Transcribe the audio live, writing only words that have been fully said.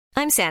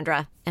I'm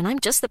Sandra, and I'm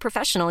just the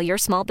professional your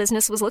small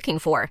business was looking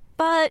for.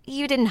 But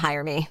you didn't hire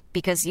me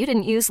because you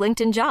didn't use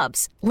LinkedIn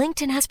Jobs.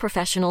 LinkedIn has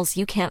professionals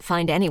you can't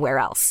find anywhere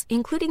else,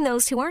 including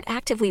those who aren't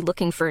actively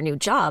looking for a new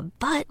job,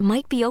 but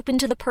might be open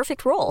to the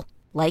perfect role,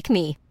 like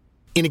me.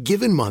 In a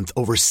given month,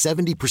 over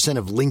 70%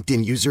 of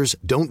LinkedIn users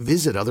don't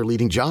visit other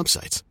leading job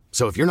sites.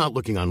 So if you're not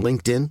looking on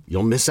LinkedIn,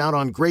 you'll miss out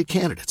on great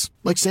candidates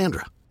like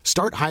Sandra.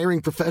 Start hiring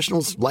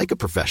professionals like a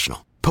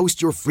professional. Post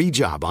your free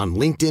job on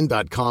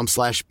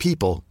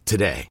linkedin.com/people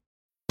today.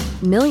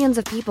 Millions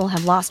of people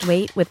have lost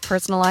weight with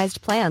personalized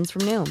plans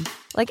from Noom.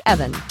 Like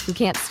Evan, who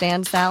can't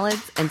stand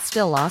salads and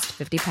still lost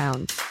 50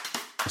 pounds.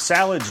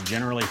 Salads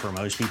generally for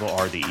most people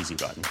are the easy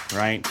button,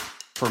 right?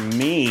 For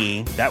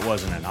me, that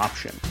wasn't an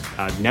option.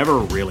 I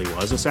never really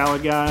was a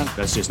salad guy.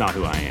 That's just not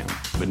who I am.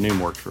 But Noom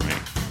worked for me.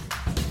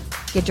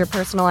 Get your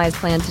personalized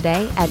plan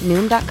today at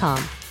Noom.com.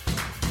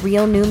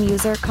 Real Noom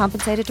user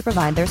compensated to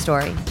provide their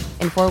story.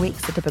 In 4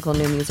 weeks, the typical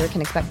Noom user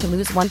can expect to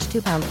lose 1 to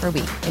 2 pounds per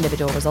week.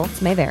 Individual results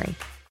may vary.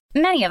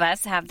 Many of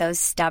us have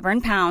those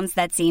stubborn pounds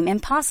that seem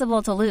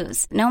impossible to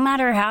lose, no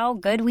matter how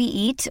good we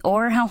eat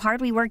or how hard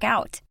we work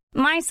out.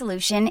 My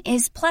solution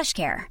is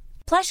PlushCare.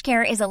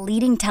 PlushCare is a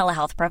leading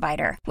telehealth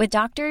provider with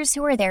doctors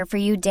who are there for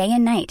you day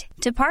and night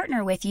to partner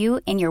with you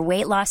in your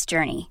weight loss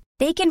journey.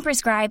 They can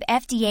prescribe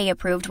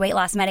FDA-approved weight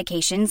loss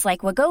medications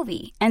like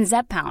Wegovy and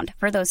Zepbound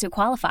for those who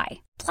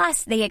qualify.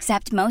 Plus, they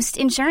accept most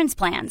insurance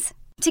plans.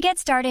 To get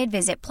started,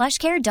 visit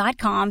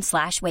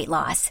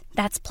plushcare.com/weightloss.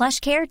 That's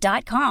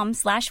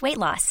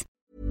plushcare.com/weightloss.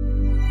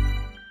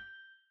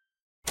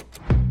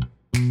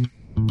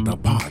 The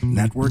Pod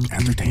Network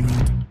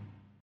Entertainment.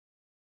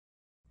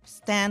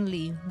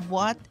 Stanley,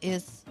 what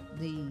is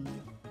the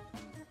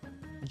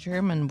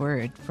German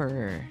word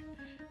for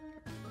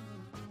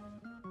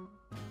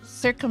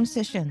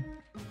circumcision?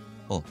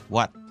 Oh,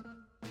 what?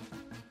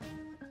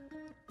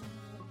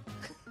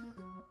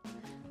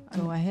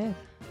 Go ahead.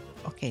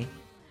 Okay.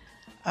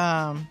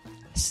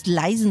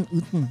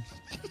 Sleisenuten.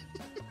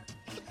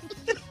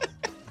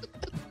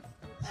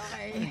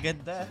 Ang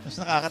ganda.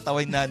 Mas nakakatawa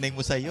yung nanay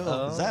mo sa'yo.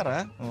 Oh.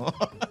 Zara. Oh.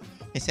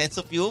 May sense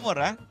of humor,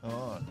 ha?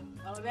 Oh.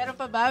 Meron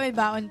pa ba? May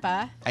baon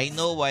pa? I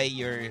know why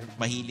you're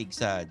mahilig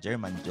sa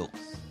German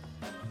jokes.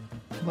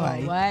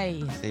 Why?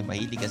 Why? Kasi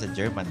mahilig ka sa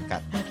German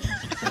cat.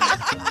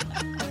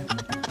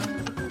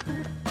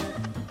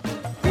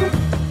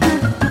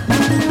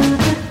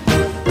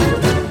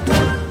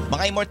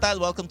 Mga Immortal,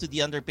 welcome to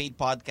the Underpaid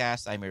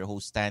Podcast. I'm your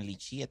host, Stanley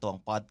Chi. Ito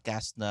ang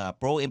podcast na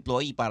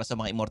pro-employee para sa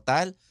mga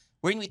Immortal,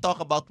 wherein we talk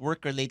about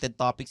work-related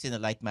topics in a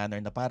light manner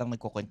na parang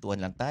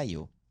nagkukwentuhan lang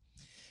tayo.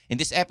 In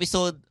this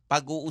episode,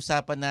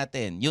 pag-uusapan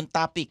natin yung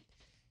topic,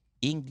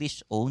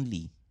 English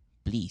only,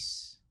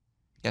 please.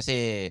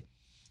 Kasi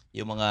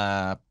yung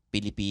mga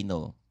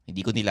Pilipino,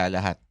 hindi ko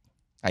nilalahat.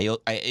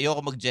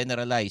 Ayoko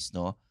mag-generalize,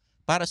 no?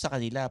 Para sa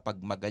kanila, pag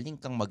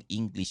magaling kang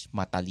mag-English,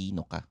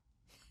 matalino ka.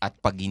 At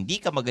pag hindi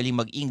ka magaling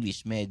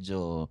mag-English,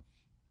 medyo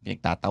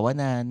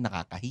pinagtatawanan,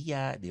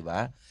 nakakahiya, di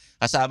ba?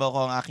 Kasama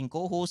ko ang aking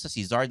co-host,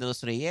 si Zar de los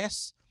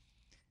Reyes.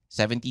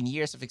 17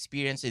 years of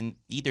experience in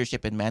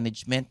leadership and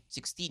management,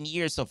 16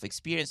 years of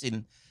experience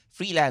in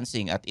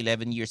freelancing, at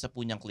 11 years sa po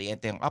niyang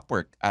kliyente ang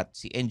Upwork. At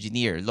si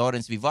engineer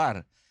Lawrence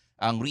Vivar,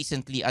 ang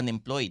recently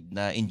unemployed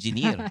na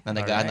engineer na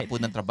nag-aanap po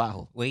ng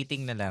trabaho.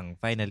 Waiting na lang,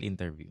 final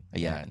interview.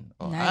 Ayan.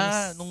 Oh,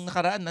 nice. Nung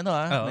nakaraan,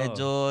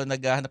 medyo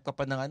naghahanap ka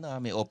pa ng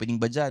may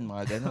opening ba dyan,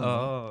 mga gano'n.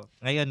 Oo.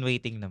 Ngayon,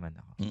 waiting naman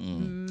ako.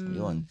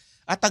 Yun.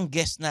 At ang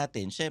guest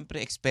natin,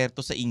 syempre,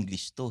 eksperto sa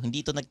English to.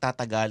 Hindi to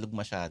nagtatagalog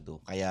masyado.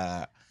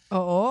 Kaya,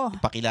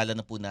 ipakilala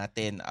na po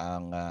natin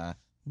ang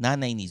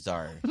nanay ni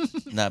Zar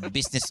na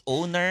business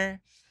owner,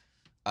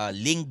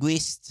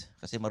 linguist,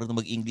 kasi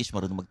marunong mag-English,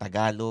 marunong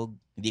mag-Tagalog.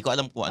 Hindi ko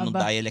alam kung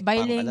anong dialect pa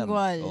ang alam.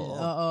 Bilingual.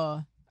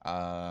 Oo.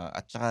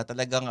 At saka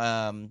talagang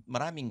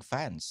maraming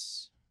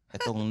fans.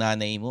 Itong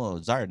nanay mo,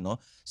 Zar, no?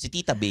 Si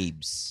Tita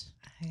Babes.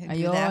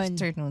 Good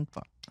afternoon po.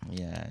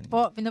 Ayan.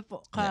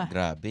 Pinupo ka. Ayan,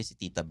 grabe, si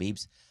Tita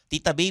Babes.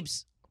 Tita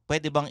Babes,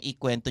 pwede bang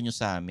ikwento nyo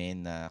sa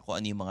amin na kung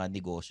ano yung mga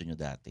negosyo nyo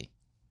dati?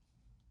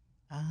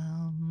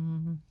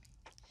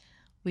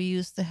 We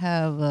used to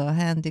have a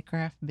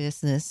handicraft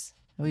business.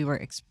 We were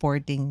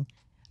exporting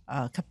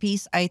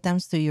Capiz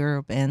items to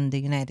Europe and the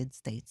United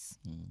States.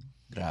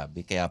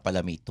 Grabe, kaya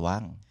pala may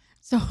tuwang.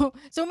 So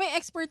may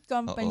export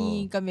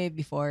company kami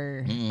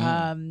before.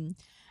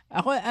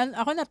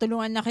 Ako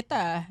natulungan na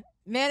kita.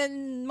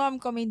 Meron,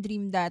 mom ko may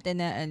dream dati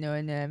na na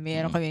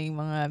meron kaming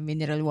mga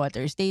mineral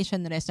water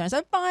station restaurants.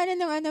 Ang pangalan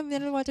ng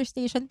mineral water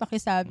station,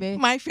 pakisabi?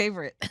 My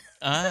favorite.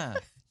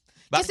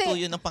 Bakit po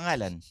yun ang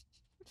pangalan?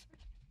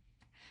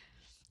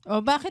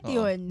 Bakit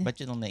yun? Ba't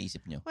yun ang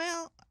naisip nyo?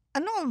 Well,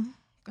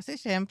 kasi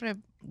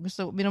syempre,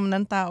 gusto binom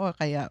ng tao,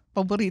 kaya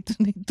paborito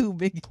na yung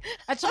tubig.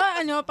 At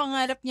saka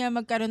pangarap niya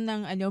magkaroon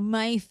ng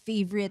my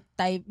favorite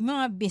type,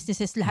 mga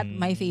businesses lahat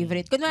my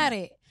favorite.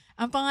 Kunwari,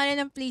 ang pangalan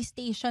ng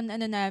PlayStation,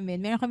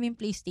 namin, meron kaming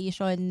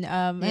PlayStation,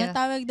 ano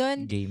tawag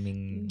doon?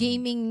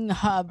 Gaming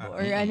hub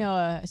or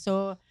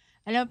So,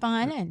 ang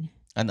pangalan?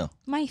 Ano?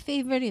 My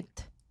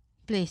favorite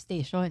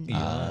PlayStation.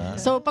 Ah.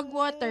 So, pag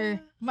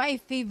water, my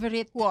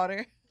favorite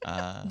Water.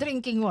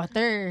 drinking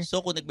water.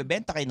 So, kung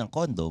nagbebenta kayo ng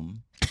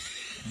condom,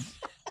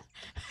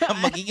 ang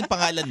magiging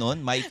pangalan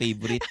nun, my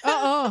favorite.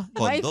 Oo,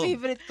 my Condom.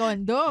 favorite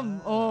condom.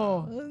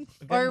 Oh.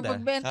 Or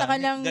magbenta ka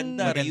lang.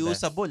 Ganda,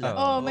 reusable.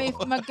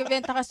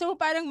 Magbenta ka. So,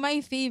 parang my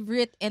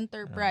favorite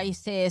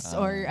enterprises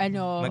or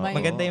ano.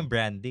 Maganda yung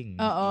branding.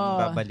 Oo.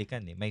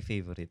 Babalikan eh. My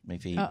favorite. My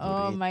favorite.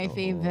 Oo, my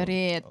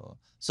favorite.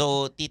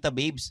 So, Tita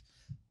Babes,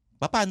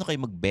 paano kayo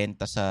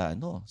magbenta sa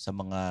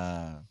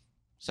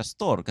sa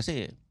store?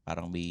 Kasi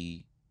parang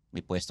may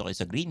pwesto kayo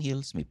sa Green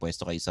Hills, may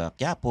pwesto kayo sa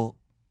Quiapo.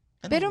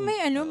 Pero may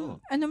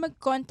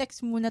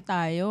mag-context muna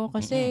tayo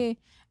kasi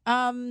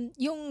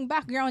yung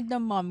background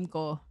ng mom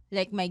ko,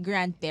 like my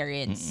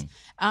grandparents,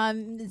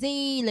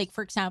 they, like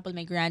for example,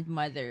 my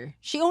grandmother,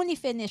 she only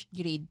finished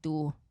grade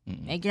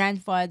 2. My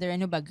grandfather,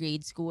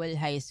 grade school,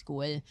 high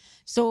school.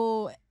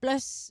 So,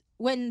 plus,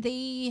 when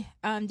they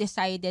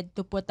decided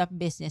to put up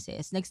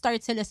businesses,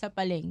 nag-start sila sa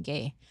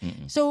palengke.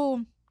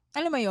 So,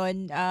 alam mo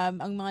yun,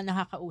 ang mga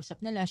nakakausap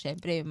nila,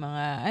 syempre, yung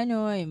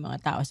mga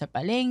tao sa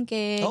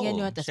palengke,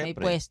 gano'n. Tapos may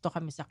pwesto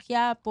kami sa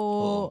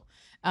Quiapo,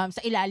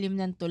 sa ilalim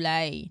ng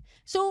tulay.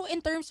 So,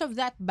 in terms of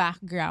that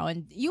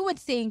background, you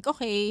would think,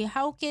 okay,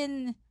 how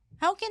can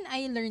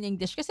I learn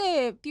English?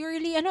 Kasi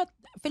purely,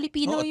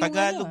 Filipino yung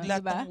Tagalog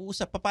lahat diba? ang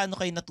usap. Paano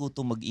kayo natuto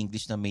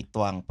mag-English na may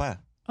tuwang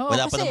pa?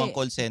 Wala pa namang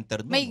call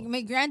center nun.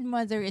 My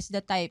grandmother is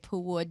the type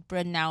who would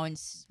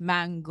pronounce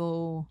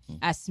mango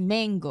as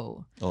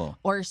mango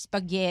or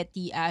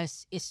spaghetti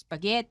as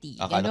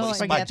spaghetti. Akala ko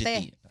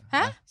spaghetti.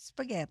 Ha?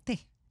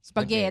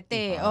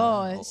 Spaghetti.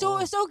 So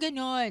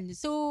ganon.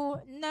 So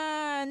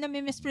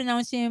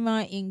na-mispronounce yung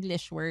mga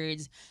English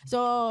words.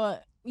 So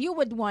you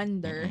would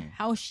wonder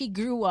how she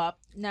grew up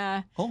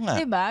na,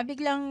 diba,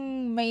 biglang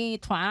may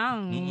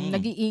twang,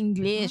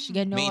 nag-i-English,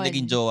 ganon. May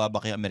naging jowa ba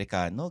kayo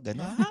Amerikano?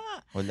 Ganon?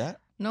 Wala?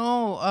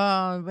 No,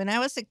 when I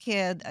was a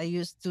kid, I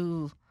used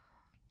to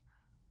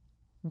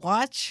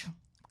watch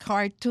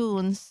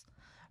cartoons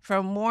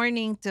from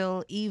morning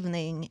till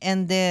evening,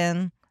 and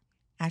then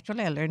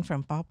actually I learned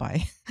from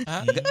Popeye.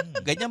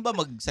 Ganyan ba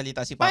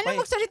magsalita si Popeye?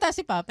 Paano magsalita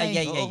si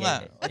Popeye? Oo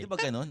nga. Di ba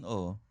ganun?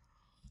 Oo.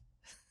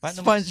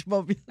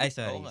 SpongeBob. Ay,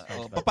 sorry.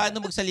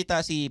 Paano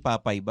magsalita si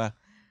Popeye ba?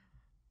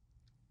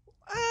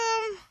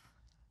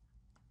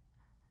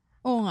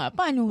 Oo nga,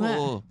 paano nga?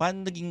 Oo,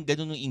 paano naging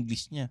ganun yung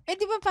English niya?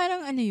 Di ba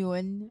parang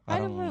yun?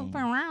 Parang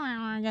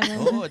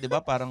ganun. Oo, di ba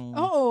parang...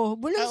 Oo,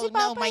 bulong si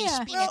Popeye. My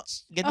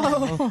spinach.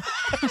 Ganun.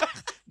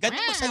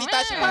 Ganun magsalita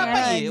si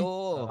Popeye.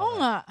 Oo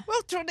nga.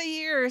 Well, through the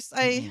years,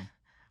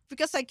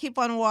 because I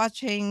keep on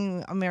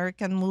watching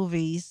American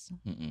movies,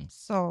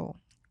 so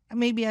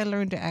maybe I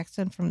learned the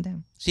accent from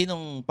them.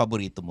 Sinong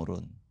paborito mo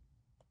ron?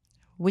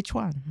 Which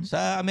one?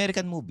 Sa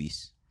American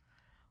movies?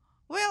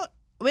 Well,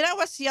 when I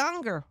was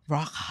younger,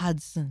 Rock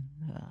Hudson.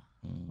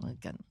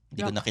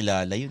 Hindi ko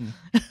nakilala yun.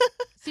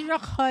 Si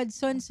Rock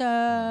Hudson sa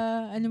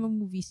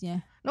movies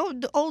niya? No,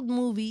 the old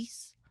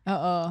movies.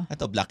 Oo.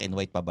 Ito, black and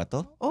white pa ba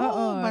to?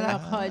 Oo,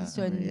 Rock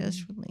Hudson.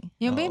 Yes, really.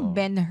 Yung ba yung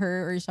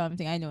Ben-Hur or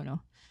something? I don't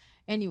know.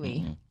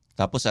 Anyway.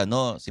 Tapos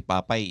si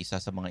Popeye, isa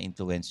sa mga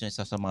influence nyo,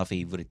 isa sa mga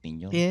favorite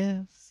ninyo.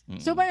 Yes.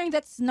 So parang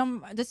that's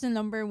the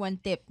number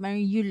one tip.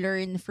 Parang you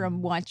learn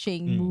from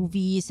watching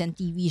movies and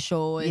TV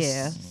shows.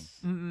 Yes.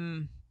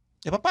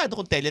 Paano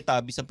kung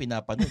Teletubbies ang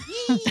pinapanood?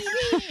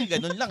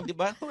 Ganun lang, di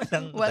ba?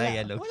 Walang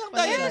dialogue. Walang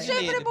dialogue.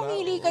 Siyempre,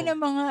 pumili ka ng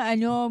mga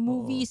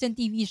movies and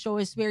TV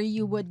shows where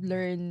you would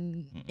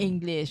learn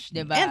English,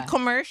 di ba? And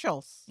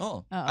commercials.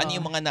 Oo. Ano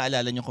yung mga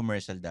naalala nyo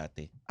commercial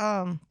dati?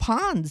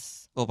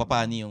 Ponds.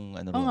 Paano yung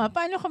Oo nga,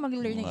 paano ka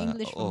mag-learn ng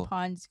English from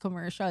Ponds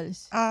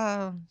commercials?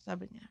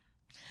 Sabi niya.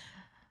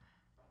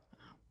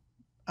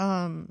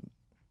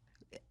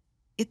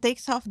 It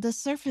takes off the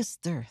surface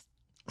dirt.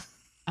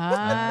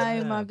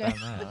 Ay,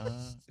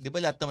 di ba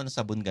lahat naman ng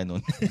sabon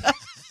ganun?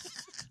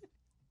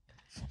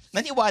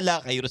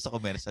 Naniwala kayo sa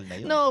commercial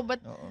na yun? No, but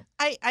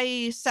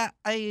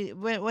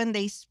when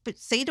they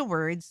say the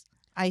words,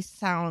 I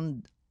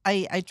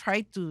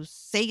try to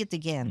say it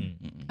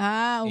again.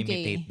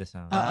 Okay. Imitate the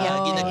sound.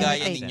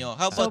 Ginagaya ninyo.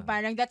 How about, so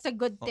parang that's a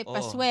good tip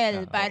as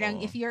well.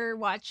 Parang if you're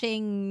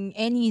watching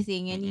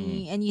anything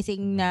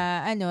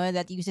na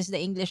that uses the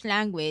English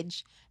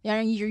language,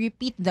 you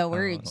repeat the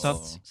words.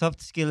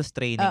 Soft skills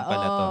training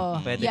pala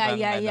to. Pwede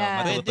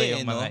matuto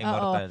yung mga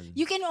immortal.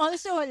 You can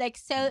also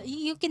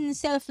you can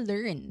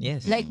self-learn.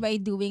 Yes. Like by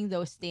doing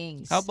those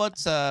things. How about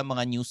sa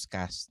mga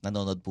newscast?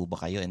 Nanonood po ba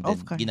kayo? And then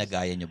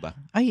ginagaya nyo ba?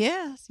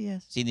 Yes.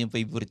 Sino yung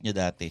favorite nyo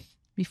dati?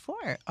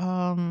 Before,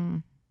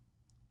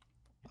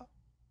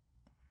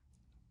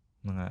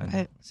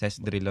 mga Ses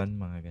Drilon,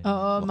 mga ganyan.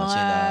 Oo, mga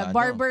sila,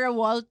 Barbara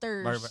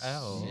Walters.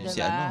 Diba? Si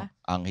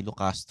Angelo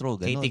Castro,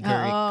 gano'n. Katie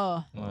Couric.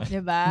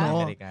 Diba?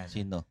 American.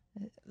 Sino?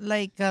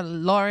 Like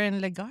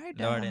Lauren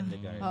Legarda. Lauren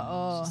Legarda.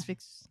 Oo. She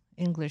speaks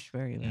English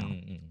very well.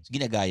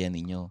 Ginagaya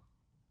ninyo.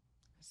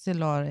 Si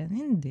Lauren,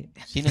 hindi.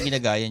 Sino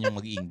ginagaya niyong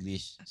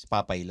mag-English? Si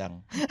Papay lang.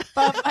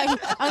 Papay.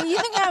 Ang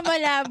yun nga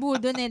malabo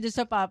doon doon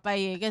sa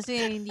Papay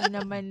Kasi hindi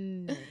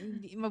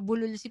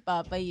mabulol si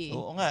Papay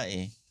Oo nga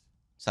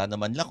Sana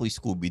man lang kung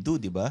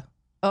Scooby-Doo, di ba?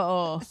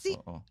 Oo.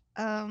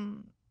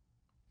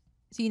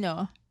 Sino?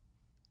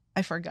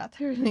 I forgot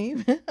her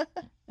name.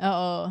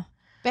 Oo.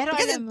 Pero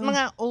kasi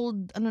mga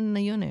old,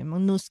 na yun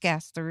mga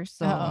newscasters.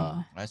 So.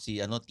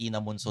 Si Tina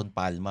Monson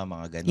Palma,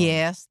 mga ganon.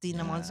 Yes,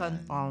 Tina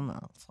Monson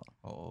Palma. So.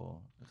 Oo.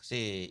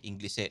 Kasi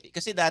English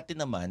Kasi dati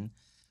naman,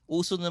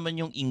 uso naman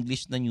yung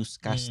English na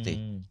newscast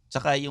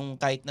Tsaka yung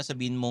kahit na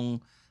sabihin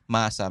mong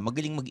masa,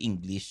 magaling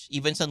mag-English.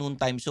 Even sa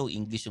noontime show,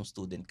 English yung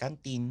student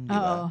canteen, di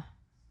ba?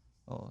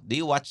 Do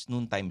you watch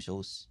noontime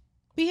shows?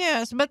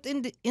 Yes, but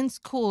in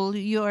school,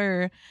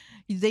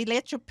 they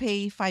let you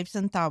pay 5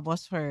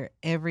 centavos for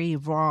every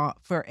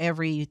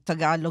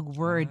Tagalog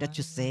word that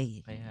you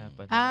say.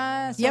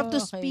 You have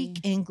to speak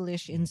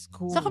English in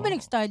school. Saan ka ba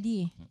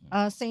nag-study?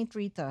 St.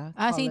 Rita.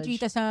 St.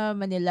 Rita sa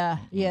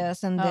Manila.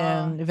 Yes, and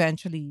then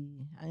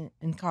eventually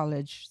in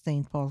college,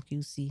 St. Paul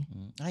QC.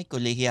 Ay,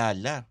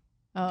 kolehiala.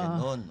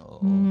 Ganon.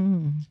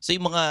 So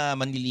yung mga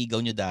manliligaw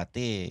nyo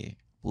dati,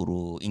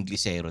 puro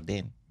Inglesero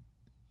din?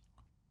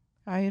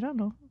 I don't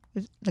know.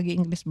 Lagi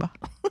English ba?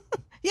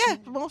 Yeah,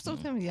 most of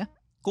them, yeah.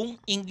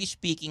 Kung English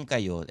speaking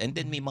kayo, and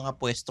then may mga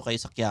pwesto kayo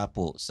sa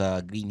Quiapo,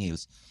 sa Green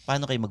Hills,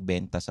 paano kayo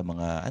magbenta sa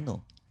mga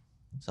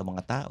sa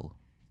mga tao?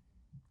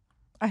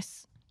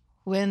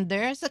 When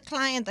there's a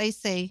client, I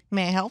say,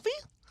 may I help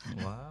you?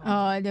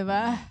 Wow. Di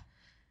ba?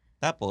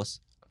 Tapos,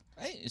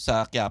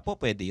 sa Quiapo,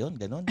 pwede yun,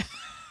 ganun.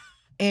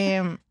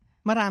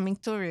 Maraming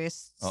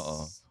tourists.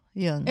 Oo.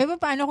 Yun.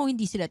 Paano kung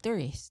hindi sila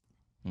tourist?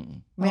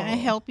 May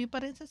I help you pa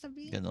rin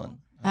sasabihin? Ganon.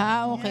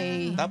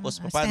 Okay. Tapos,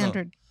 paano?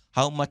 Standard.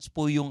 How much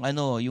po yung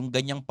yung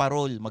ganyang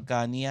parol?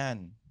 Magkano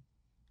yan?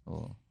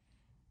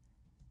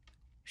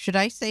 Should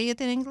I say it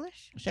in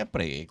English?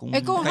 Siyempre. Kung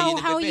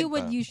how you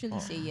would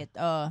usually say it?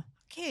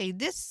 Okay,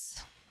 this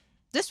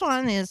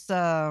one is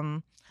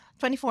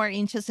 24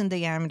 inches in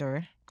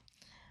diameter.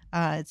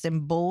 It's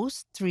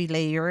embossed, 3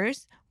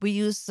 layers. We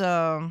use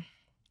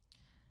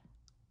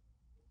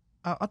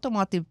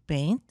automotive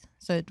paint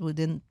so it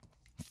wouldn't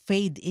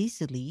fade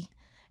easily,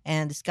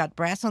 and it's got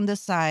brass on the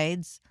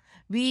sides.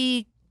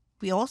 We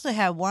also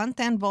have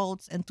 110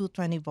 volts and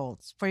 220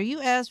 volts. For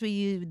US,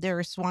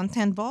 there's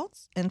 110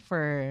 volts, and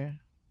for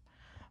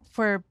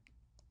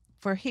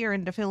here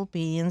in the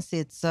Philippines,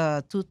 it's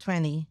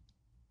 220.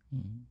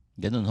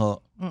 Ganun ho.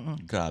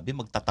 Grabe,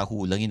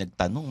 magtataho lang yung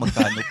nagtanong.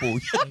 Magkano po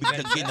yan?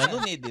 Biglang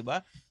ginanon di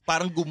ba?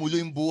 Parang gumulo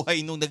yung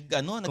buhay nung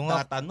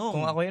nagtatanong.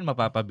 Kung ako yun,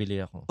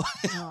 mapapabili ako.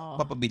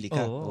 Papabili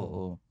ka?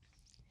 Oo.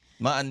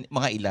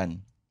 Mga ilan?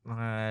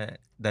 Mga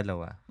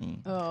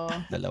 2. Oo.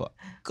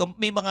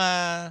 2. May mga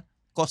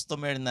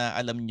customer na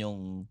alam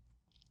nyong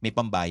may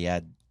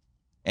pambayad.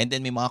 And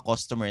then may mga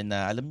customer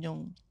na alam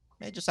nyong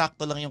medyo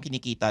sakto lang yung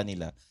kinikita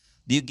nila.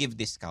 Do you give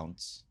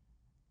discounts?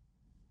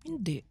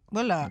 Hindi.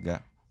 Wala. Aga.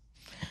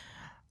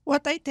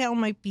 What I tell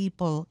my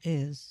people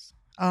is,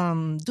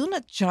 do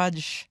not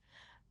judge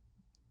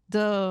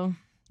the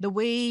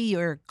way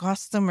your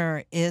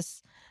customer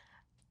is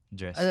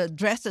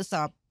dresses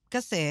up.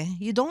 Kasi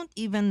you don't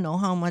even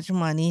know how much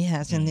money he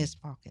has in his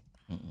pocket.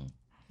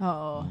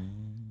 Oo.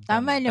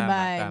 Tama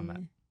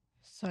naman.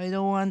 So I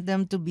don't want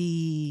them to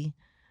be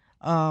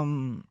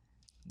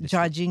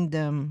judging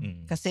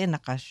them kasi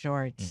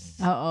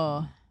naka-shorts.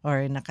 Oo. Or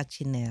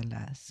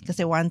naka-chinelas.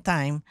 Kasi one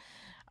time,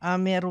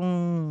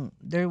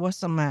 there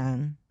was a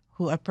man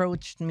who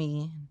approached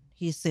me.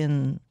 He's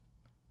in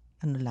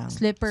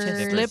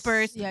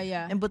slippers.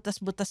 Yeah. And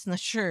butas-butas na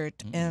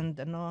shirt and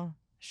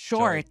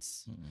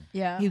shorts.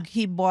 Yeah.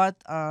 He bought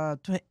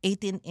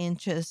 18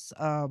 inches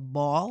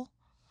ball,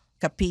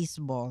 Capiz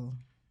ball.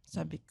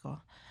 Sabi ko,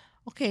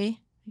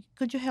 okay,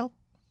 could you help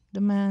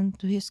the man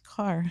to his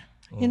car?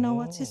 You know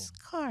what's his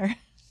car?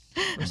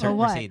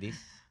 Mercedes?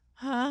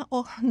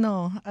 Oh,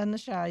 no. Ano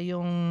siya,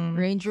 yung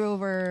Range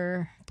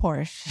Rover.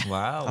 Porsche.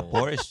 Wow.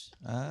 Porsche.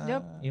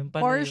 Yung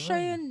pala Porsche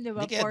yun, di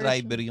ba? Hindi kaya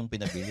driver yung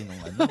pinabili nung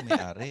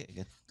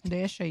may-ari. Hindi,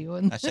 siya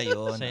yun. Siya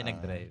yun. Siya yung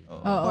nag-drive.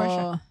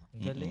 Porsche.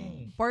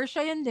 Galing.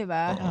 Porsche yun, di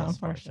ba?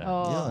 Porsche.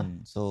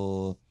 Yun. So,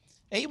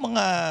 yung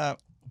mga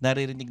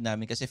naririnig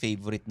namin kasi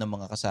favorite ng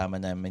mga kasama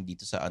namin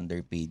dito sa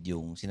Underpaid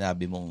yung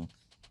sinabi mong,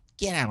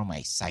 get out of my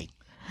sight.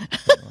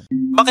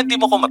 Bakit di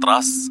mo ko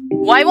matras?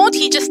 Why won't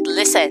he just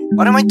listen?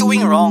 What am I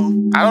doing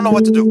wrong? I don't know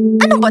what to do.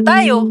 Ano ba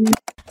tayo?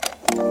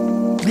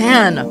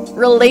 Man,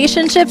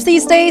 relationships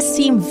these days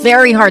seem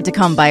very hard to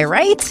come by,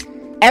 right?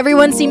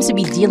 Everyone seems to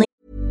be dealing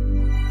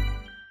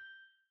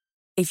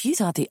If you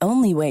thought the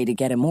only way to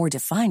get a more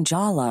defined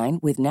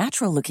jawline with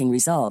natural-looking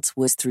results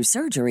was through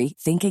surgery,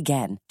 think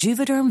again.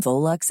 Juvederm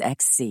Volux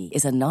XC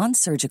is a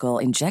non-surgical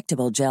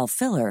injectable gel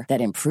filler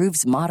that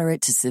improves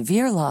moderate to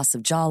severe loss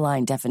of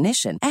jawline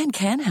definition and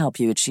can help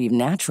you achieve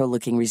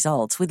natural-looking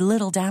results with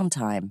little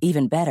downtime.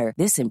 Even better,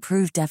 this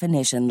improved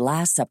definition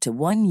lasts up to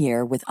 1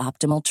 year with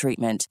optimal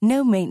treatment.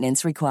 No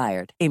maintenance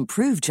required.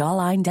 Improve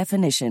jawline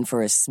definition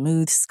for a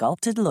smooth,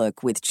 sculpted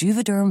look with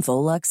Juvederm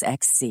Volux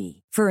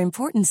XC. For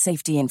important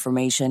safety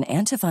information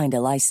and to find a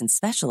licensed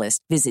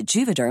specialist, visit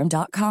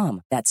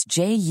Juvederm.com. That's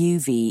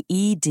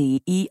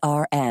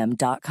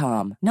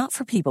JUVEDERM.com. Not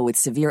for people with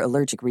severe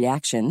allergic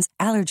reactions,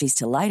 allergies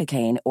to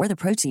lidocaine, or the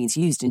proteins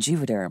used in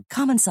Juvederm.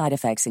 Common side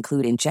effects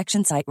include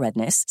injection site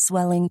redness,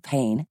 swelling,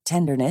 pain,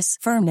 tenderness,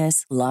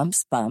 firmness,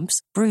 lumps,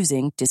 bumps,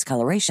 bruising,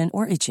 discoloration,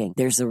 or itching.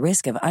 There's a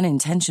risk of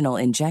unintentional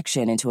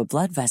injection into a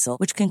blood vessel,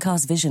 which can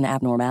cause vision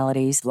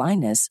abnormalities,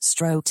 blindness,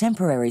 stroke,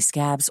 temporary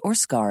scabs, or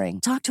scarring.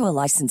 Talk to a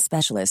licensed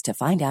specialist to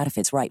find out if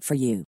it's right for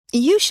you.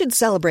 You should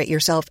celebrate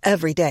yourself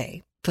every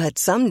day, but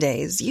some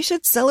days you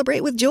should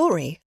celebrate with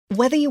jewelry.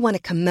 Whether you want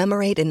to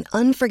commemorate an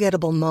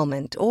unforgettable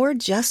moment or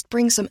just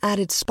bring some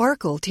added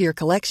sparkle to your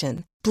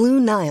collection, Blue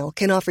Nile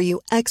can offer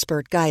you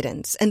expert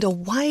guidance and a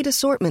wide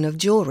assortment of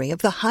jewelry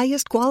of the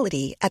highest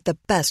quality at the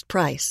best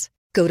price.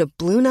 Go to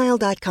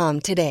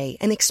BlueNile.com today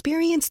and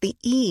experience the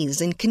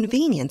ease and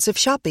convenience of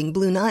shopping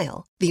Blue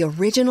Nile, the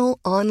original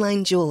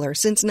online jeweler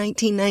since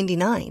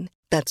 1999.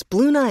 That's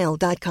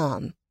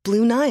BlueNile.com.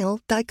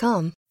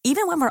 BlueNile.com.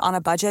 Even when we're on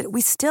a budget,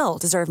 we still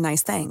deserve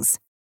nice things.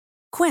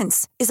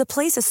 Quince is a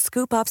place to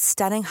scoop up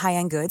stunning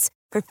high-end goods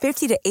for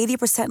 50 to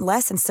 80%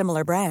 less than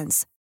similar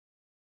brands.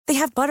 They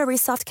have buttery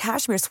soft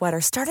cashmere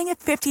sweaters starting at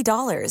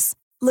 $50,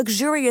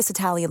 luxurious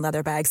Italian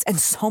leather bags, and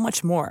so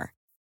much more.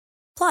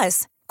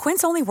 Plus,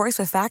 Quince only works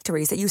with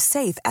factories that use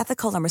safe,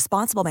 ethical, and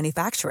responsible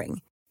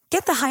manufacturing.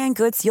 Get the high-end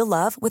goods you'll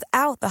love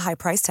without the high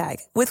price tag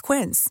with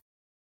Quince.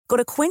 Go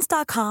to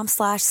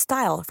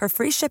quince.com/style for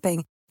free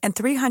shipping and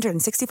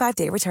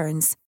 365-day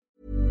returns.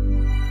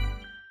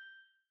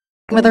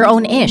 With their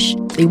own ish.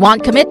 They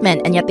want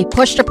commitment, and yet they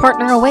push their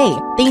partner away.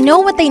 They know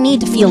what they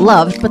need to feel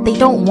loved, but they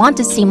don't want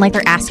to seem like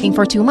they're asking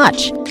for too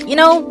much. You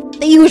know,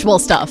 the usual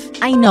stuff.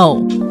 I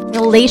know.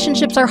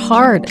 Relationships are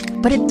hard,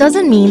 but it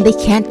doesn't mean they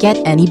can't get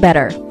any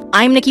better.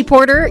 I'm Nikki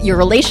Porter, your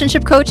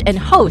relationship coach and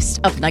host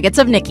of Nuggets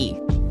of Nikki.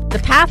 The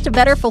path to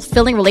better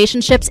fulfilling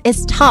relationships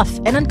is tough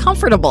and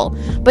uncomfortable,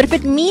 but if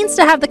it means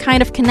to have the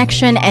kind of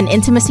connection and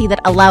intimacy that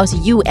allows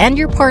you and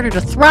your partner to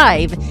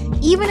thrive,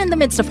 even in the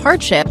midst of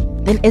hardship,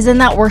 then isn't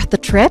that worth the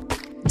trip?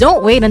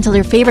 Don't wait until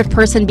your favorite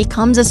person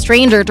becomes a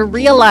stranger to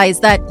realize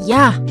that,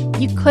 yeah,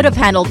 you could have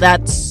handled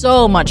that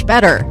so much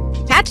better.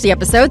 Catch the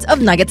episodes of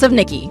Nuggets of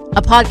Nikki,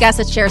 a podcast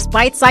that shares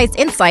bite-sized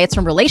insights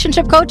from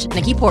relationship coach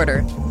Nikki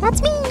Porter.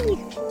 That's me!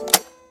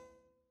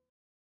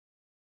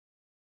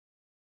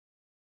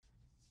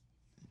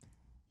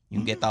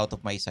 Yung get out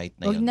of my sight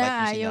na yun. Huwag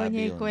na, ayaw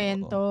niya yung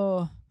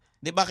kwento.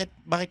 Di, bakit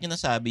nyo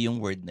nasabi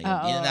yung word na yun?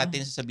 Hindi na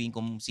natin sasabihin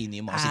kung sino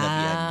yung mga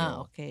sinabihan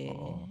nyo. Okay.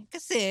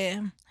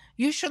 Kasi,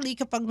 usually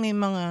kapag may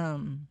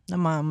mga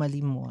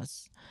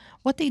namamalimos,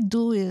 what they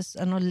do is,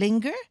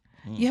 linger.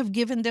 You have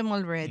given them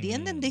already,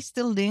 and then they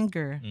still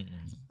linger.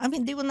 I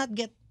mean, they will not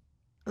get,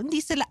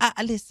 hindi sila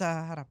aalis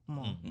sa harap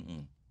mo.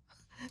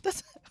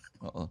 Tas,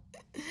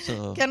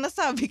 so, kaya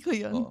nasabi ko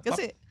yun.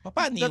 Kasi,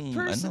 paano yung,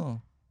 person,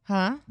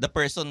 the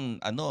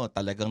person,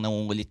 talagang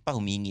nangungulit pa,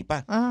 humingi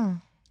pa.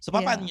 So,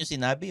 paano nyo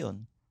sinabi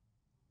yun?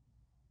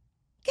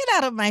 Get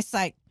out of my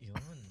sight.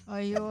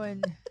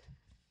 Ayun.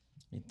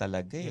 Yun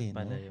talaga eh.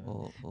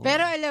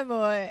 Pero alam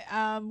mo,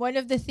 one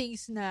of the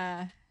things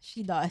na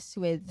she does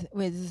with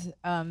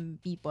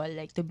people,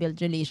 like to build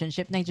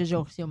relationship,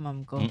 nagjo-jokes yung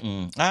mom ko.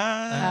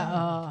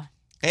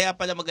 Kaya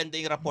pala maganda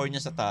yung rapport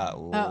niya sa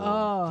tao.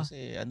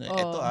 Kasi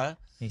eto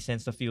may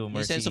sense of humor.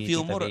 May sense of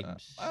humor.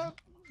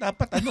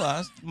 Dapat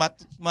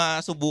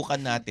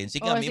masubukan natin.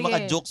 Sige, may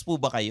mga jokes po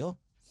ba kayo?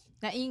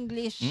 Na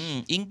English.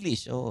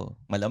 English,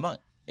 malamang.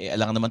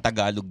 Alam naman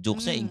Tagalog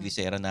jokes na,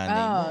 Inglesera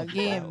nanay mo.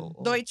 Game.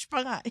 Deutsch pa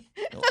nga.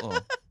 Oo.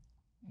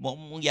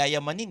 Mong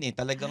yayamanin eh.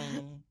 Talagang,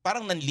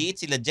 parang nanliit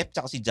sila Jeff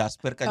tsaka si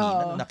Jasper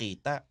kanina nung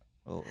nakita.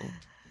 Oo.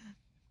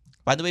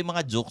 Paano ba yung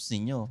mga jokes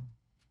ninyo?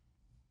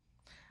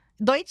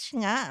 Deutsch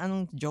nga,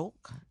 anong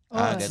joke?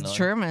 It's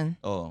German.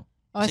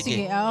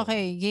 Sige.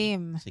 Okay,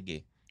 game.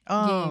 Sige.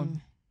 Game.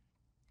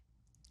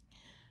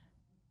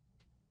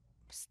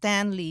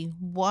 Stanley,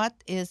 what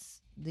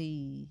is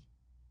the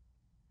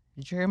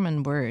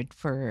German word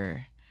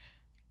for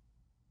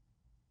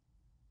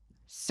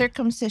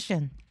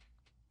circumcision?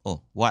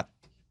 What?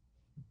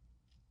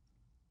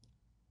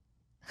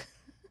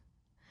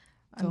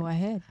 Go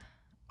ahead.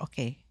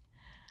 Okay.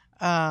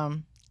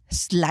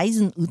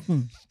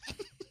 Sleisenuten.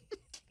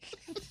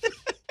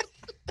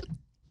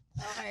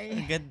 Okay.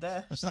 Ang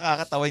ganda. Mas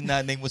nakakatawa yung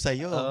nanay mo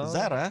sa'yo.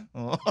 Zara.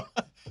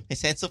 May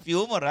sense of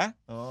humor, ha?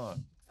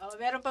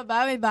 Meron pa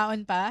ba? May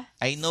baon pa?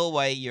 I know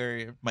why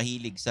you're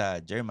mahilig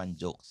sa German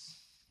jokes.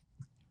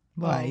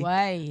 Why?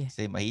 Why?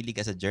 Kasi mahilig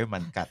ka sa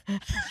German cat.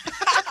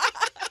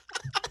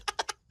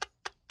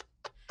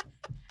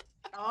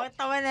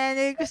 Tawa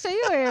nanay ko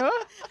sa'yo eh.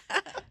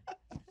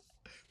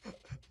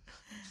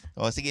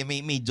 Sige,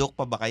 may joke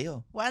pa ba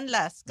kayo? One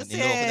last. Kasi...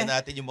 Niloko na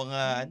natin yung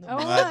mga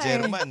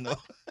German, no?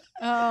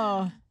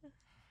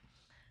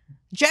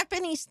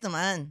 Japanese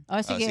naman.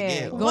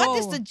 Sige. Go. What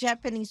is the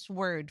Japanese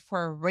word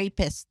for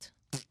rapist?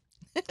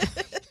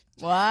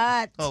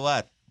 What?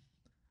 What?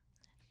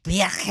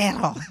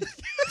 Viajero.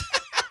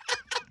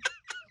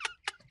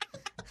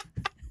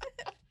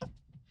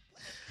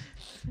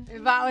 May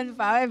baon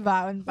pa.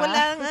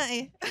 Wala nga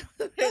eh.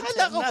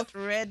 I'm not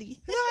ready.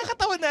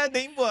 Nakakatawa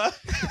nanay mo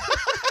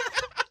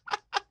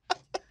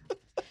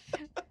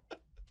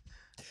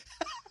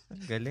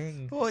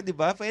Galing. Di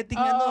ba? Pwede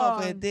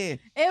pwede.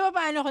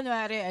 Paano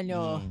kunwari,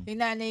 yung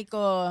nanay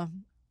ko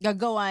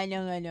gagawa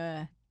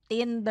ng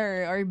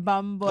Tinder or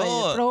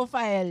Bumble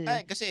profile.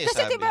 Kasi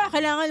diba,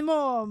 kailangan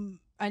mo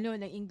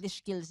ng English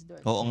skills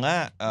doon. Oo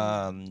nga.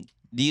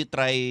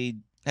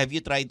 Have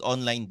you tried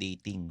online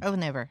dating? Oh,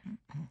 never.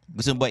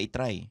 Gusto mo ba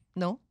i-try?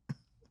 No.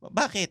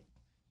 Bakit?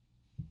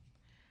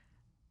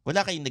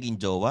 Wala kayong naging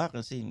jowa?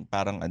 Kasi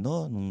parang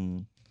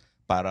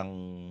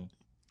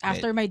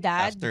After my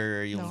dad?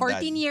 After yung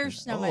 14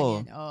 years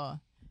naman yan.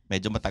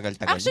 Medyo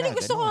matagal-tagal Actually, na.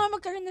 Gusto ko nga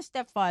magkaroon ng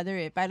stepfather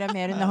para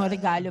meron akong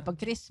regalo pag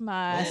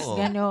Christmas,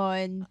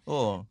 ganon.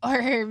 Or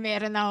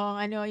meron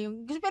akong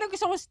pero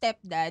gusto ko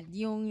stepdad,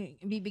 yung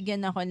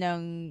bibigyan ako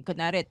ng,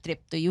 kunwari,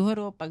 trip to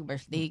Europe pag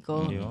birthday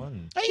ko.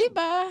 Yun. Ay,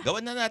 diba?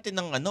 Gawan na natin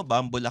ng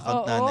Bumble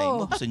account nanay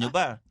mo. Gusto nyo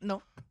ba? No.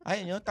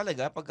 Ayun yun,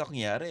 talaga, pagka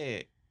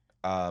kunyari,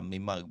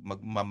 may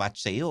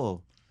magmamatch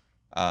sa'yo.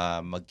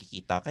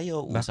 Magkikita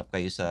kayo, usap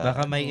kayo sa...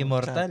 Baka may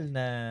immortal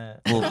na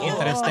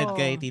interested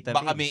kay Tita Biggs.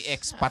 Baka may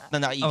expat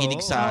na nakikinig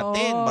sa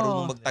atin,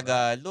 marunong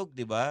magtagalog,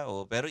 di ba?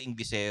 Pero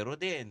Inglesero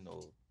din.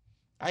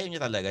 Ayaw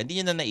niya talaga.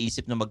 Hindi niya na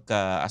naisip na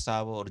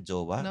magka-asawa or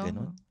jowa.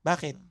 No.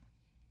 Bakit?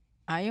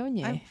 Ayaw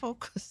niya. I'm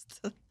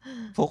focused.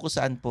 Focus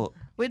saan po?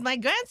 With my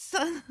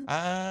grandson.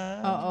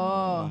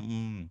 Oo.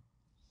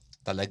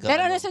 Talaga.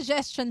 Pero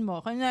suggestion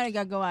mo? Kung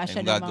gagawa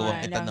siya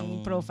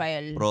ng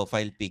profile.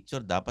 Profile picture,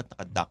 dapat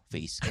naka-duck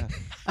face ka.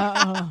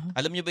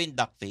 Alam niyo ba yung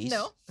duck face?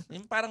 No.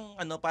 Yung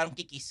parang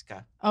kikis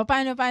ka.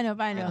 Paano?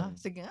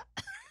 Sige nga.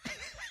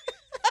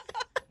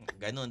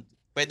 Ganon.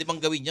 Pwede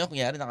bang gawin niyo?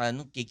 Kunyari,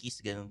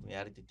 kikis, ganon.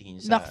 Kunyari,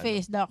 titingin sa...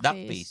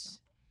 Duck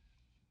face.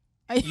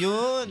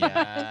 Yun.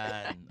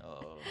 Yan.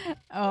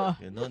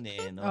 Ganon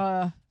no?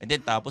 And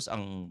then, tapos,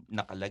 ang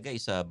nakalagay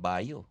sa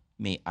bio,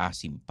 may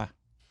asim pa.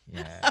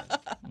 Yan.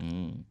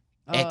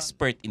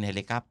 Expert in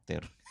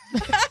helicopter.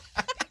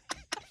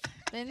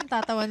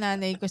 Tatawa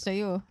nanay ko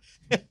sa'yo.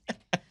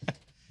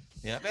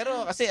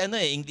 Pero kasi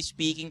English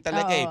speaking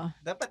talaga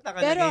Dapat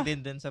nakalagay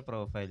din dun sa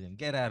profile yung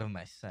get out of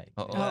my sight.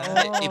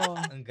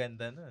 Ang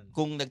ganda nun.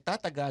 Kung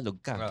nagtatagalog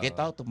ka, get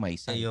out of my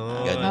sight.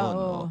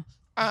 Ganon.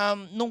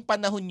 Nung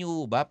panahon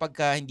nyo ba,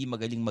 pagka hindi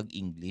magaling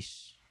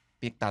mag-English,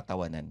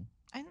 pinagtatawanan?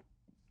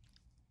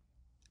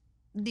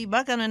 Di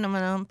ba ganun naman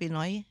ang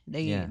Pinoy?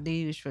 They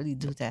usually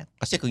do that.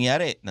 Kasi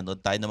kunyari,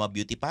 nanood tayo ng mga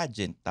beauty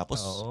pageant,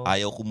 tapos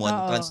ayaw kumuha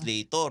ng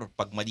translator.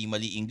 Pag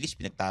mali-mali English,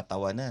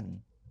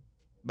 pinagtatawanan.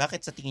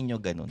 Bakit sa tingin nyo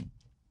ganun?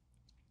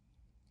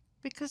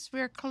 Because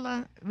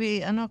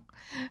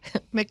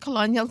may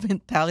colonial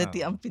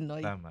mentality ang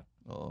Pinoy. Tama.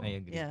 I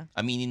agree. Yeah.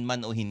 Aminin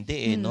man o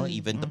hindi, no?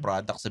 Even the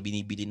products na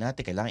binibili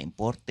natin, kailangan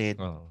imported.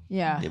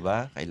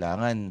 Diba?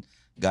 Kailangan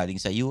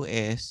galing sa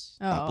US.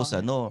 Tapos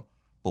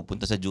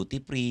pupunta sa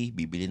duty free,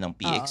 bibili ng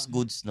PX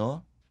goods,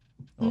 no?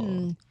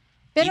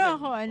 Pero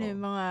ako,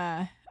 mga,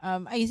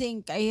 I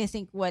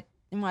think what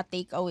mga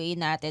takeaway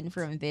natin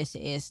from this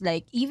is,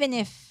 like, even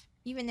if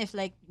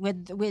like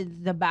with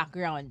the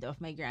background of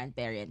my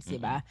grandparents,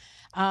 diba?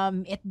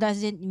 It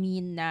doesn't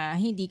mean na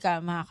hindi ka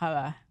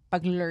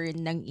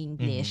makakapag-learn ng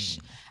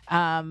English.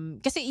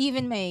 Kasi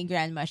even my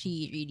grandma,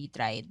 she really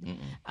tried.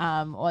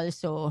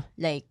 Also,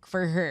 like,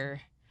 for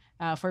her,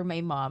 for my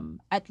mom,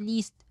 at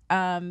least,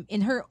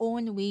 in her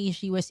own way,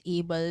 she was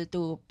able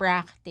to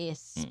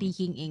practice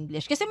speaking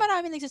English. Kasi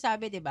marami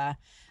nagsasabi, di ba?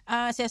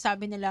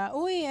 Sasabi nila,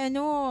 uy,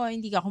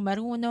 hindi ako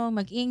marunong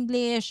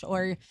mag-English,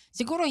 or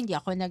siguro hindi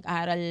ako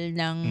nag-aral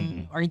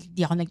or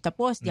hindi ako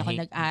nagtapos, hindi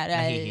ako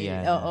nag-aral.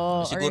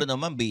 Siguro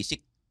naman,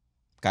 basic,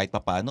 kahit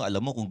papaano,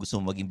 alam mo kung gusto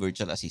mo maging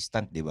virtual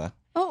assistant, di ba?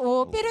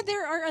 Oo, pero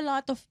there are a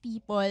lot of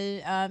people,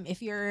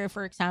 if you're,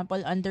 for example,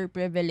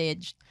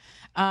 underprivileged,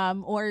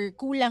 or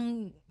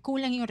kulang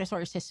yung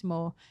resources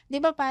mo, di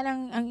ba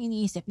parang ang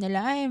iniisip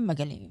nila, ay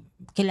magaling,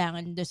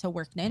 kailangan doon sa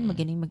work na yun,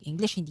 magaling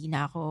mag-English, hindi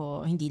na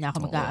ako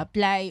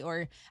mag-a-apply,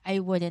 or I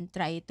wouldn't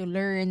try to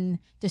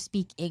learn to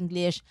speak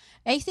English.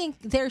 I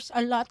think there's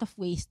a lot of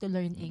ways to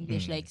learn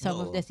English, like some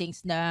of the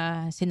things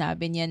na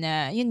sinabi niya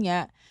na, yun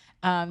nga,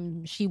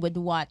 she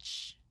would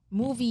watch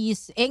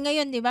movies.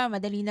 Ngayon, di ba,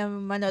 madali na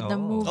manood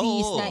ng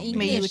movies na English.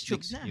 May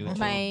YouTube na.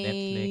 May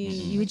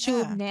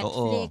YouTube,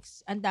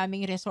 Netflix, ang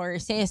daming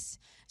resources.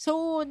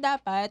 So,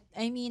 dapat,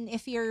 I mean,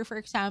 if you're, for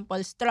example,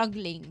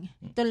 struggling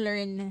to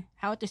learn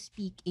how to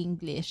speak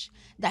English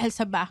dahil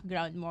sa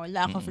background mo,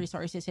 lack of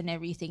resources and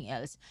everything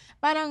else,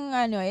 parang,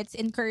 it's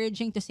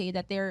encouraging to say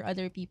that there are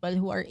other people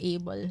who are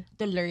able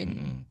to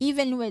learn,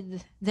 even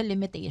with the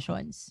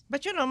limitations.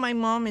 But, my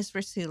mom is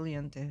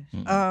resilient.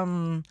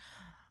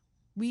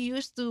 We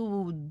used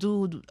to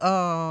do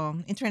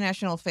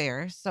international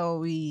fairs, so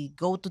we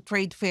go to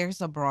trade fairs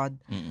abroad.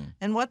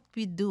 And what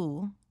we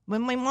do,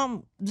 when my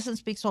mom doesn't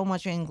speak so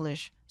much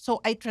English, so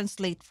I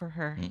translate for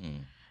her.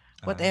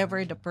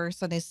 Whatever the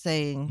person is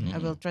saying, I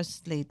will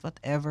translate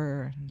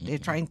whatever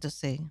they're trying to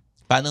say.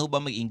 Paano ba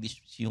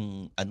mag-English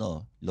yung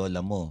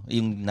lola mo,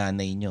 yung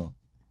nanay nyo?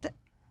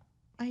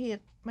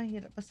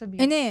 Mahirap pa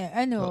sabihin.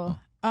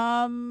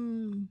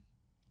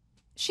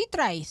 She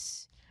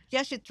tries.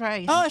 Yeah, she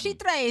tries. Oh, she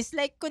tries.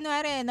 Like,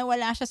 kunwari,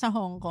 nawala siya sa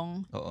Hong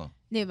Kong. Oo.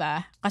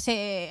 Diba?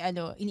 Kasi,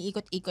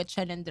 iniikot-ikot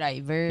siya ng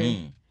driver.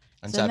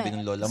 Ang sabi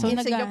ng lola mo?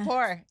 In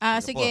Singapore.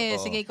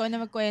 Sige, ikaw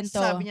na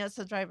magkwento. Sabi niya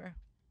sa driver,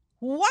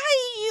 why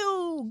are you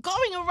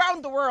going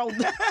around the world?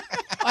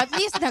 At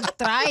least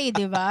nag-try,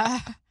 di ba?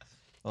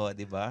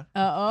 Di ba?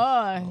 Oo,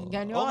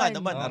 ganun. Oo nga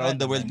naman,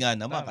 around the world nga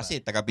naman. Kasi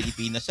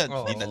taga-Pilipinas siya.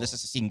 Dinala sa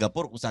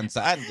Singapore kung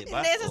saan-saan, di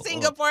ba? Hindi, sa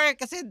Singapore.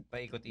 Kasi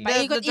paikot-ikot.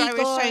 the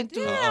driver is trying to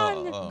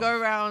go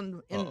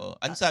around.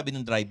 Ano sabi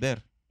ng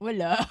driver?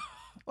 Wala,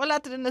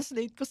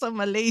 translate ko sa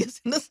Malay yung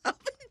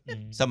sinasabi.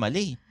 Sa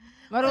Malay?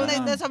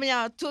 Marunong na sabi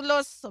niya,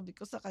 tulos. Sabi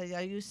ko sa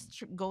kanya, you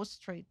go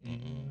straight.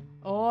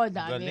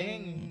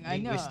 Daming.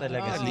 Linguist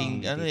talaga.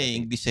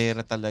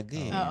 Englishera talaga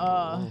eh.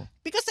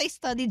 Because I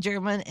studied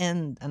German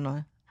and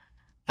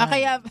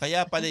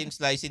kaya pala yung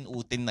slice in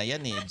uten na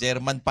yan eh.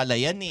 German pala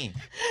yan eh.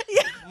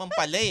 German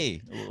pala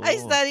eh. I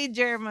studied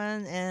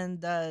German and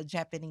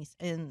Japanese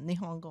in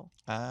Nihongo.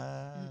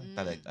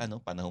 Talaga.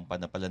 Panahon pa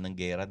na pala ng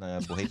gera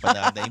na buhay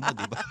pananay mo,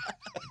 di ba?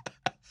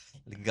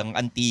 Hanggang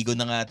antigo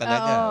na nga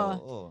talaga.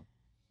 Oo.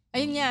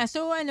 Ayun nga.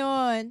 So,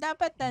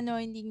 dapat,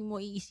 hindi mo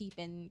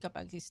iisipin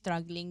kapag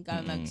struggling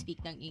ka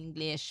mag-speak ng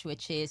English,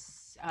 which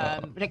is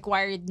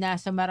required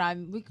sa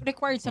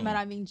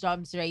maraming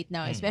jobs right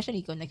now,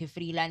 especially kung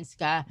nag-freelance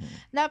ka.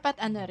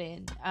 Dapat,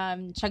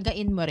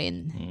 tiyagain mo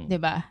rin.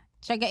 Diba?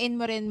 Tiyagain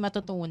mo rin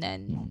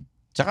matutunan.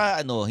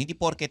 Tsaka, hindi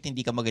porket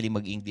hindi ka magaling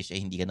mag-English,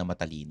 hindi ka na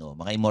matalino.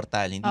 Mga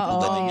immortal, hindi po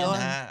ganun yun,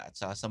 ha? At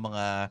saka sa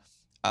mga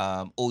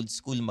old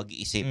school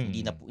mag-iisip,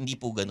 hindi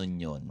po ganun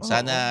yun.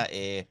 Sana,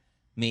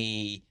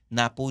 may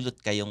napulot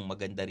kayong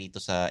maganda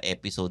rito sa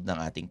episode ng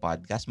ating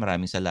podcast.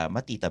 Maraming salamat,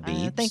 Tita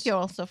Babes. Thank you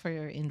also for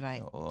your invite.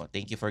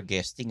 Thank you for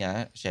guesting,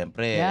 ha.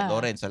 Siyempre,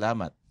 Lauren,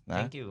 salamat.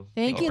 Thank you.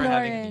 Thank you,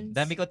 Lauren.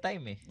 Dami ko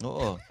time eh.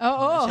 Oo.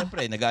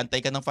 Siyempre,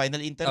 nag-aantay ka ng final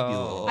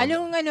interview.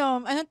 Anong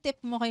tip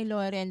mo kay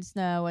Lawrence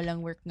na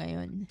walang work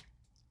ngayon?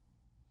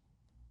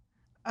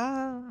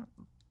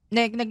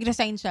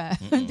 Nag-resign siya.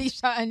 Hindi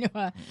siya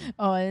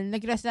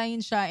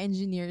nag-resign siya,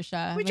 engineer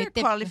siya. With your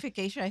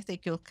qualification, I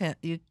think you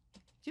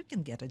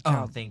can get a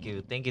job. Thank you.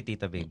 Thank you,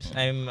 Tita Babes.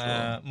 I'm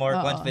more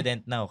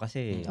confident now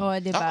kasi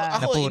diba?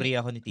 napuri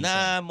ako ni Tita.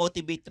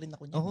 Na-motivate rin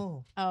ako niya.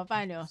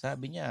 Paano?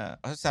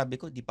 Sabi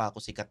ko, di pa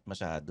ako sikat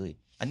masyado eh.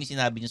 Ano yung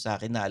sinabi niyo sa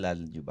akin?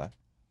 Naalala niyo ba?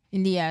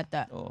 Hindi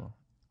yata.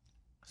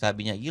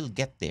 Sabi niya, you'll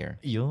get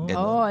there. Yun.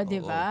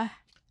 Diba?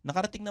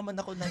 Nakarating naman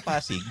ako ng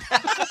Pasig.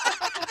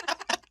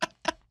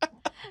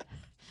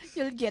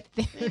 You'll get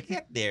there. You'll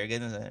get there.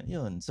 Ganun.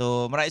 Yun.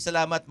 So, maraming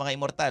salamat mga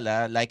immortal.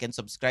 Like and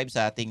subscribe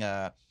sa ating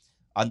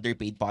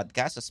Underpaid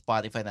Podcast sa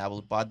Spotify and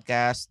Apple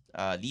Podcast.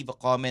 Leave a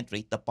comment,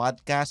 rate the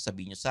podcast.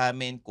 Sabihin nyo sa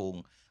amin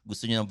kung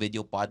gusto nyo ng video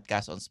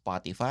podcast on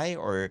Spotify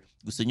or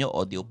gusto nyo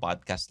audio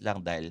podcast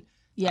lang dahil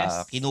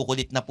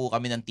kinukulit na po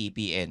kami ng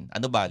TPN.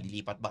 Ano ba?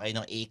 Lilipat ba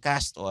kayo ng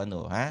Acast o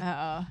ano? Ha?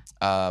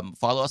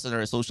 Follow us on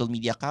our social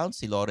media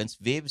accounts. Si Lawrence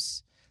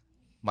Vibs,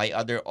 My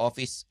Other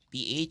Office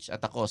PH,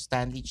 at ako,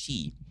 Stanley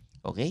Chi.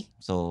 Okay?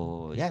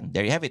 So, yan.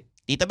 There you have it.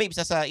 Tita Babes,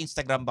 nasa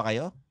Instagram ba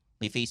kayo?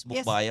 May Facebook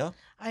ba kayo?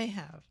 I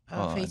have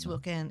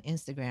Facebook and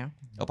Instagram.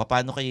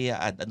 Paano kayo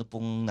i-add? Ano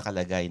pong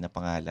nakalagay na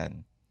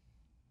pangalan?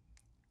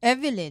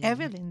 Evelyn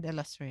de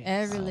los Reyes.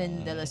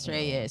 Evelyn de los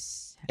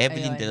Reyes.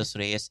 Evelyn de los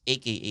Reyes,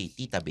 a.k.a.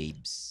 Tita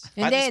Babes.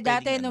 Hindi,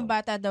 dati nung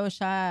bata daw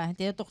siya,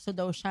 tinutukso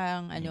daw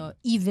siyang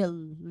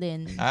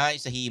Evelyn.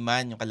 Sa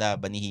He-Man, yung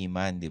kalaban ni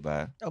He-Man, di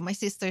ba? My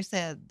sister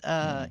said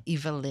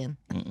Evelyn.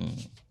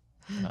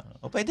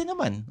 Pwede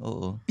naman.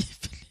 Oo.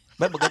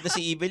 Maganda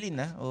si Evelyn,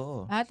 ha?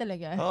 Oo.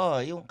 Talaga? Oo,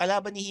 yung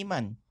kalaban ni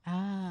He-Man.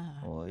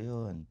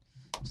 Yun.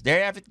 So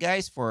there you have it,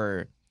 guys,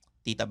 for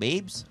Tita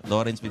Babes,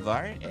 Lawrence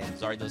Vivar, and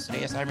Zardos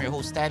Reyes. I'm your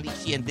host, Stanley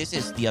Chi, and this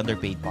is the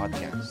Underpaid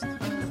Podcast.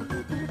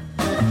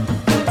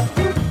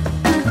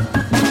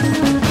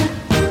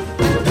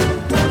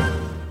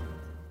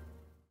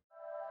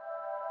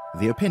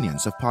 The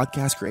opinions of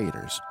podcast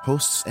creators,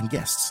 hosts, and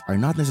guests are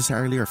not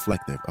necessarily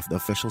reflective of the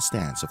official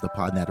stance of the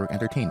Pod Network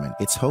Entertainment,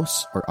 its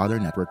hosts, or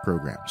other network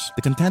programs.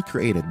 The content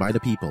created by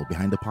the people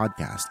behind the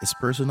podcast is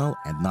personal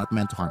and not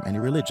meant to harm any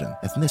religion,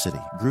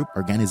 ethnicity, group,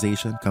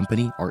 organization,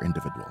 company, or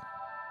individual.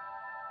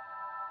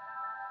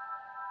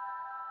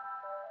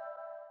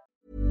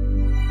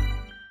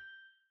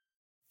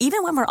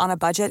 Even when we're on a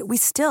budget, we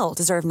still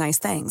deserve nice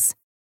things.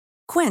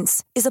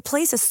 Quince is a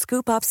place to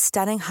scoop up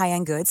stunning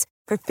high-end goods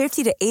for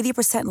 50 to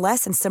 80%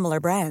 less than similar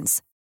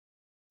brands.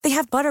 They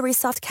have buttery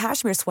soft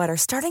cashmere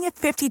sweaters starting at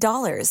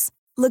 $50,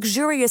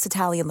 luxurious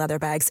Italian leather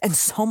bags, and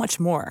so much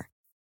more.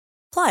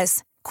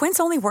 Plus, Quince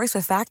only works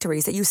with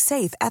factories that use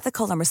safe,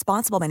 ethical, and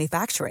responsible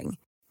manufacturing.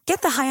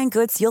 Get the high-end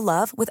goods you'll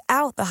love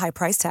without the high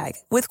price tag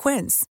with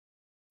Quince.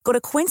 Go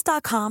to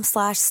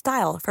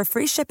quince.com/style for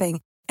free shipping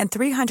and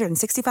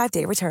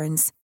 365-day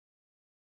returns.